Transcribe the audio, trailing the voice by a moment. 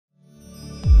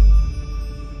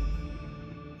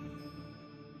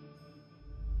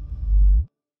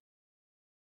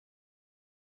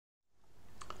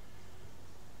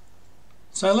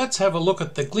So let's have a look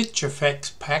at the glitch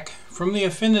effects pack from the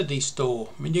Affinity store.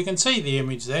 I mean, you can see the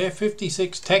image there,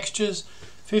 56 textures,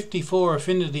 54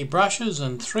 Affinity brushes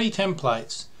and 3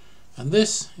 templates. And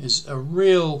this is a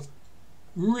real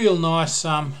nice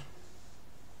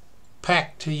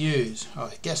pack to use.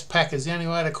 I guess pack is the only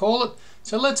way to call it.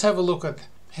 So let's have a look at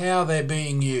how they're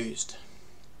being used.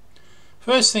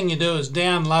 First thing you do is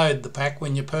download the pack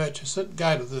when you purchase it.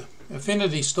 Go to the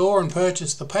Affinity store and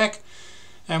purchase the pack.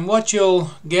 And what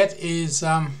you'll get is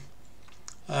a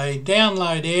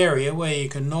download area where you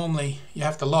can you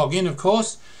have to log in, of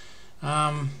course,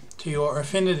 to your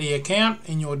Affinity account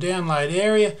in your download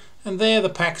area, and there the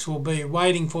packs will be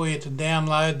waiting for you to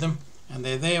download them, and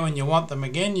they're there when you want them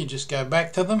again. You just go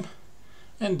back to them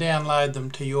and download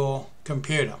them to your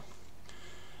computer.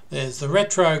 There's the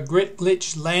retro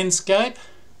glitch landscape.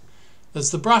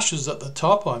 There's the brushes at the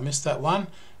top, I missed that one.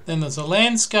 Then there's a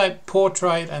landscape,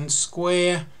 portrait and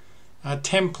square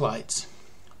templates.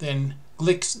 Then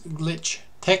glitch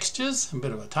textures, a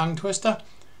bit of a tongue twister,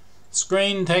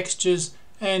 screen textures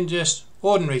and just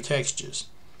ordinary textures.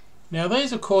 Now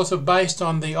these of course are based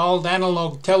on the old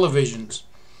analog televisions,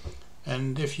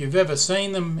 and if you've ever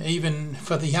seen them, even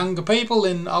for the younger people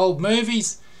in old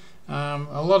movies,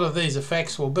 a lot of these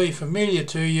effects will be familiar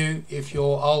to you if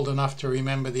you're old enough to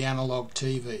remember the analog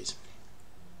TVs.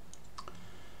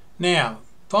 Now,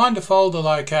 find a folder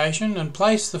location and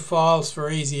place the files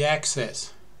for easy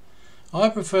access. I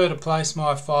prefer to place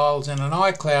my files in an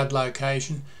iCloud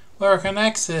location where I can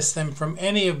access them from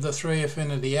any of the 3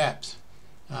 Affinity apps,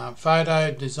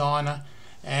 Photo, Designer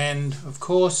and of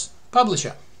course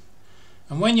Publisher.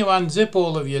 And when you unzip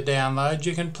all of your downloads,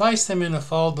 you can place them in a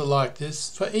folder like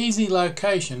this for easy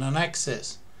location and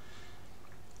access.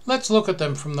 Let's look at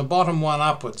them from the bottom one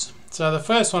upwards. So the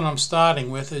first one I'm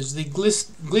starting with is the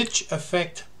glitch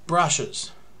effect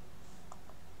brushes.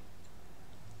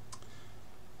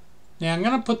 Now I'm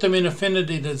going to put them in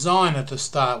Affinity Designer to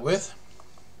start with.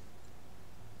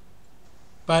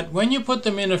 But when you put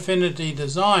them in Affinity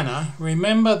Designer,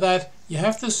 remember that you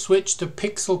have to switch to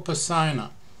pixel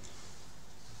persona.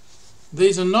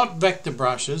 These are not vector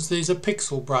brushes, these are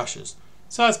pixel brushes.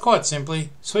 So it's quite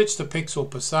simply switch to pixel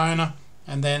persona,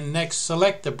 and then next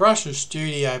select the Brushes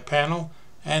Studio panel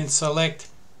and select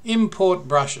Import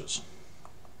Brushes.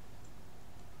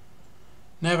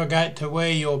 Navigate to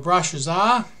where your brushes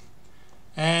are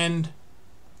and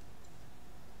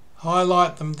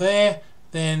highlight them there,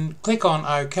 then click on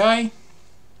OK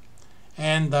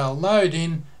and they'll load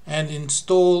in and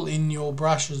install in your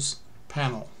brushes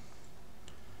panel.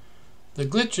 The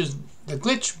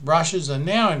glitch brushes are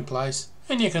now in place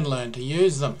and you can learn to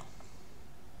use them.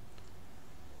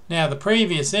 Now the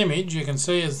previous image you can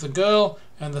see is the girl,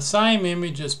 and the same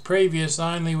image as previous,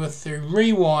 only with the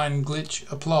rewind glitch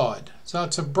applied. So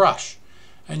it's a brush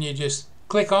and you just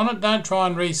click on it. Don't try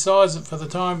and resize it for the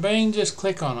time being, just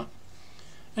click on it.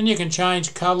 And you can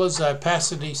change colours,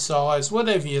 opacity, size,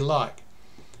 whatever you like.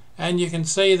 And you can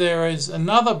see there is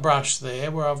another brush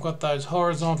there where I've got those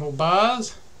horizontal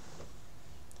bars.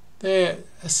 They're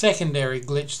a secondary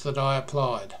glitch that I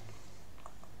applied.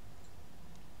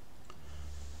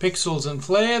 Pixels and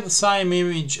flare, the same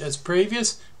image as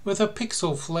previous with a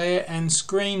pixel flare and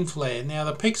screen flare. Now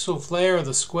the pixel flare are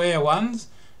the square ones.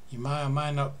 You may or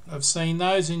may not have seen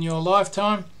those in your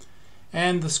lifetime.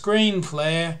 And the screen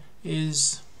flare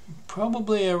is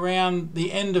probably around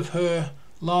the end of her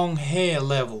long hair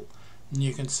level. And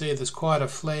you can see there's quite a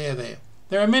flare there.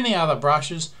 There are many other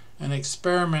brushes, and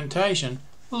experimentation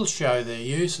will show their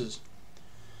uses.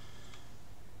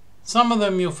 Some of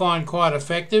them you'll find quite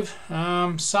effective,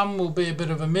 some will be a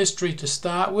bit of a mystery to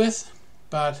start with,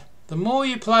 but the more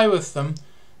you play with them,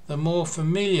 the more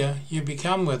familiar you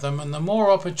become with them and the more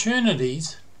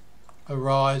opportunities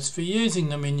arise for using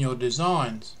them in your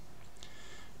designs.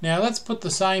 Now let's put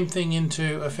the same thing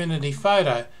into Affinity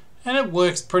Photo, and it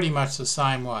works pretty much the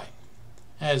same way.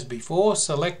 As before,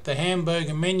 select the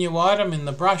hamburger menu item in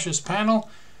the Brushes panel,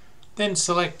 then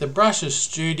select the Brushes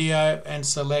Studio and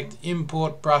select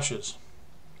Import Brushes.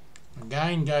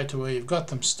 Again, go to where you've got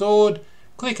them stored,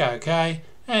 click OK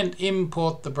and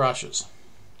import the brushes.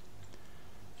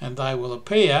 And they will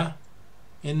appear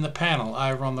in the panel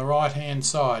over on the right hand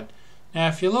side. Now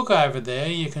if you look over there,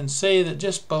 you can see that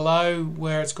just below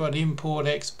where it's got Import,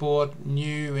 Export,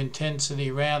 New,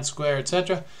 Intensity, Round, Square,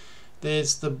 etc.,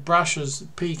 there's the brushes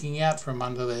peeking out from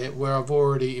under there where I've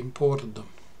already imported them.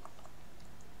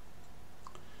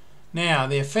 Now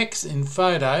the effects in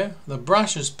Photo, the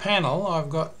brushes panel I've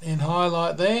got in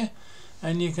highlight there,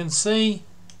 and you can see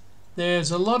there's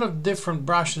a lot of different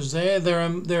brushes there.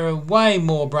 There are way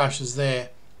more brushes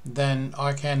there than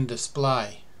I can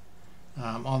display.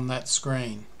 on that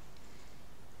screen.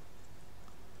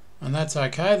 And that's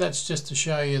okay, that's just to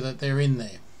show you that they're in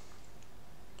there.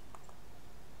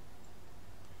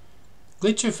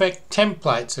 Glitch effect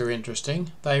templates are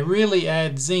interesting. They really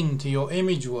add zing to your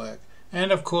image work.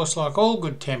 And of course, like all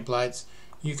good templates,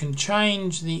 you can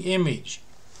change the image.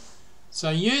 So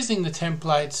using the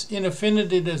templates in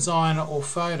Affinity Designer or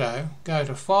Photo, go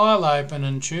to File, Open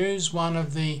and choose one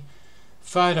of the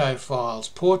photo files,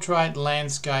 Portrait,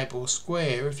 Landscape or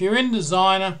Square. If you're in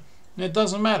Designer, it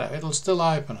doesn't matter, it'll still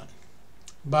open it.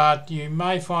 But you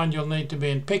may find you'll need to be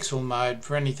in pixel mode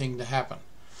for anything to happen.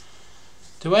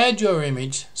 To add your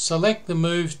image, select the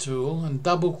Move tool and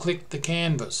double click the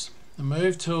canvas. The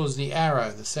Move tool is the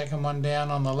arrow, the second one down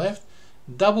on the left.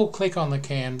 Double click on the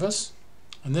canvas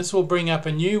and this will bring up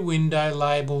a new window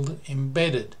labelled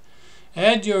Embedded.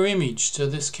 Add your image to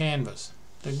this canvas.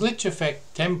 The glitch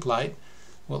effect template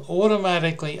will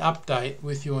automatically update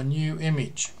with your new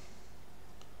image.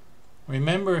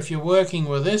 Remember, if you're working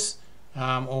with this,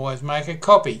 always make a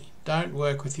copy. Don't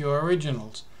work with your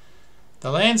originals. The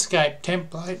landscape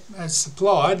template as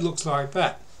supplied looks like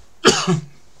that.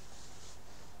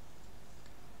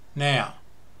 Now,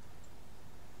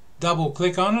 double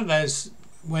click on it as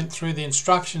went through the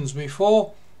instructions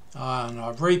before, and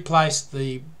I've replaced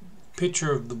the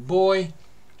picture of the boy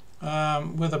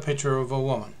with a picture of a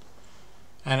woman,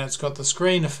 and it's got the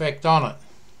screen effect on it.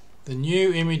 The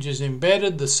new image is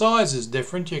embedded. The size is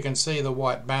different. You can see the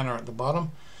white banner at the bottom.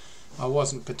 I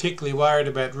wasn't particularly worried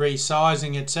about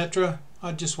resizing, etc.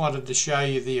 I just wanted to show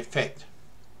you the effect.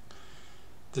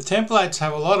 The templates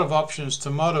have a lot of options to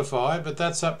modify, but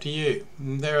that's up to you.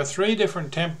 There are 3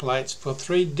 different templates for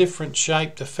 3 different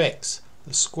shaped effects: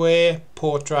 the square,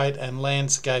 portrait and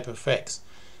landscape effects.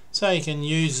 So you can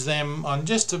use them on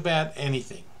just about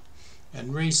anything and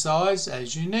resize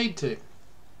as you need to.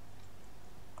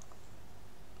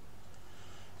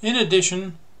 In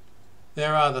addition,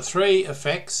 there are the 3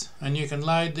 effects, and you can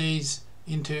load these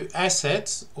into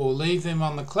assets or leave them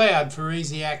on the cloud for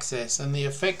easy access, and the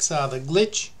effects are the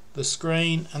glitch, the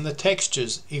screen and the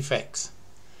textures effects.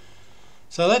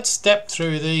 So let's step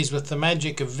through these with the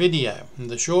magic of video, and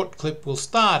the short clip will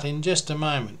start in just a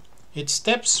moment. It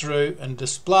steps through and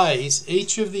displays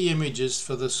each of the images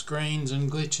for the screens and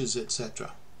glitches,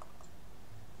 etc.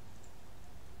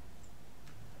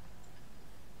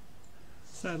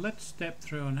 So let's step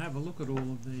through and have a look at all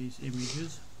of these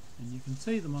images, and you can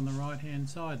see them on the right hand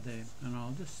side there, and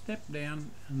I'll just step down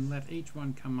and let each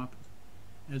one come up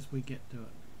as we get to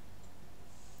it.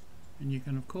 And you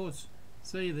can of course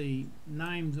see the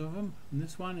names of them, and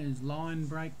this one is line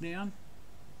breakdown,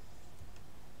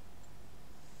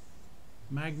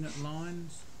 magnet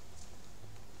lines,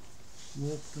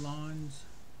 warped lines,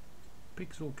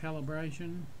 pixel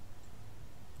calibration,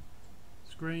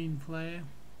 screen flare,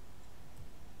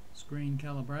 screen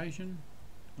calibration,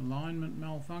 alignment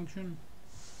malfunction,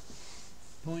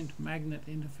 point magnet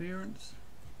interference,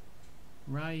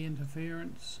 ray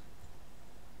interference,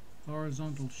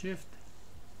 horizontal shift,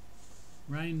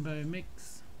 rainbow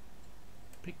mix,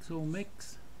 pixel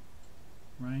mix,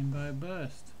 rainbow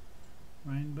burst,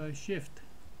 rainbow shift,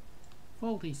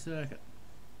 faulty circuit,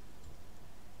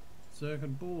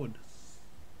 circuit board,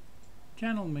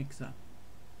 channel mixer,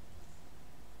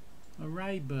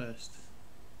 array burst,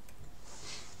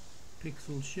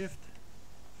 pixel shift,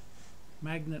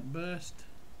 magnet burst,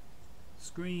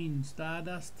 screen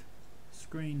stardust,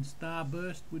 screen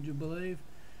starburst, would you believe,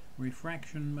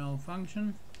 refraction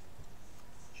malfunction,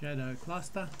 shadow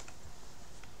cluster,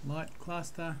 light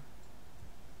cluster,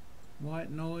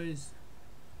 white noise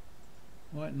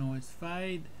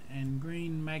fade, and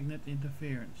green magnet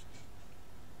interference.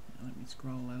 Now let me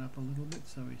scroll that up a little bit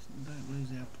so we don't lose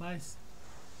our place.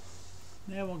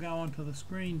 Now we'll go on to the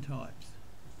screen types.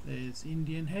 There's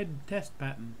Indian head test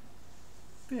pattern,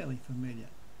 fairly familiar.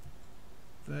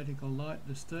 Vertical light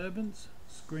disturbance,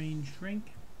 screen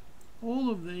shrink.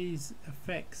 All of these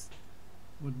effects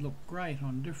would look great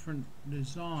on different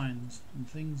designs and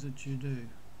things that you do.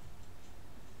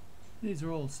 These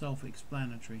are all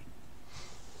self-explanatory.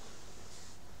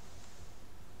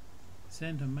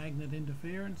 Center magnet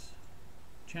interference,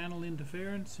 channel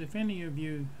interference. If any of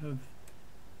you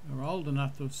are old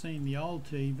enough to have seen the old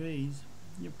TVs,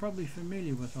 you're probably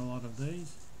familiar with a lot of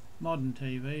these. Modern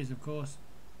TVs, of course,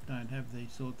 don't have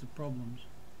these sorts of problems.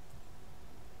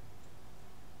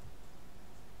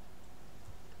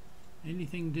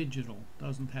 Anything digital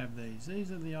doesn't have these.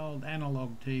 These are the old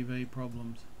analog TV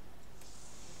problems.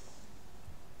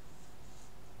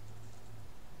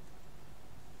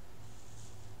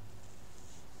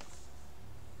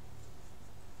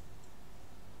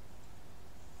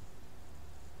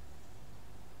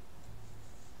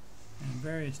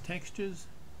 various textures.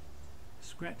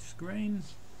 Scratch screen.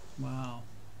 Wow,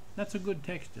 that's a good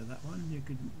texture, that one.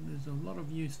 There's a lot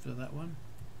of use for that one.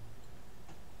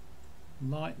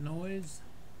 Light noise.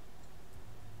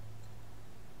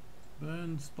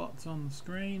 Burn spots on the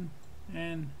screen,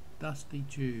 and dusty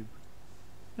tube.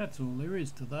 That's all there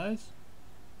is to those.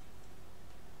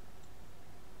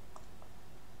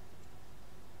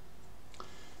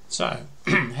 So,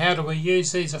 how do we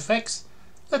use these effects?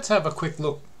 Let's have a quick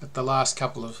look at the last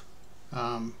couple of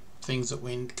things that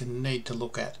we need to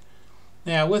look at.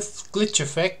 Now, with glitch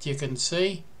effect, you can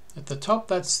see at the top,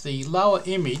 that's the lower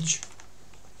image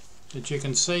that you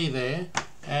can see there,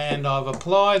 and I've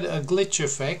applied a glitch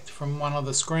effect from one of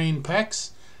the screen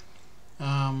packs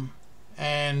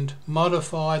and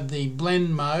modified the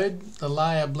blend mode, the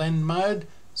layer blend mode,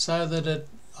 so that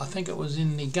I think it was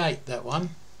in negate, that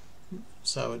one,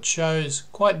 so it shows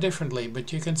quite differently,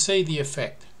 but you can see the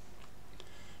effect.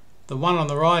 The one on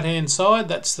the right hand side,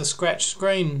 that's the scratch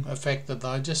screen effect that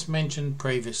I just mentioned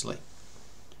previously.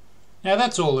 Now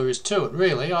that's all there is to it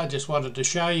really. I just wanted to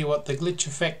show you what the glitch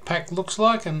effect pack looks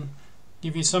like and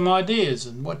give you some ideas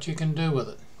and what you can do with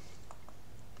it.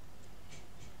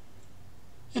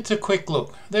 It's a quick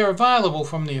look. They're available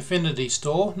from the Affinity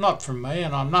store, not from me,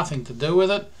 and I'm nothing to do with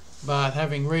it, but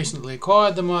having recently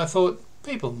acquired them, I thought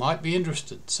people might be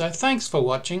interested. So thanks for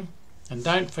watching, and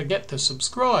don't forget to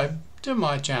subscribe to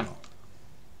my channel.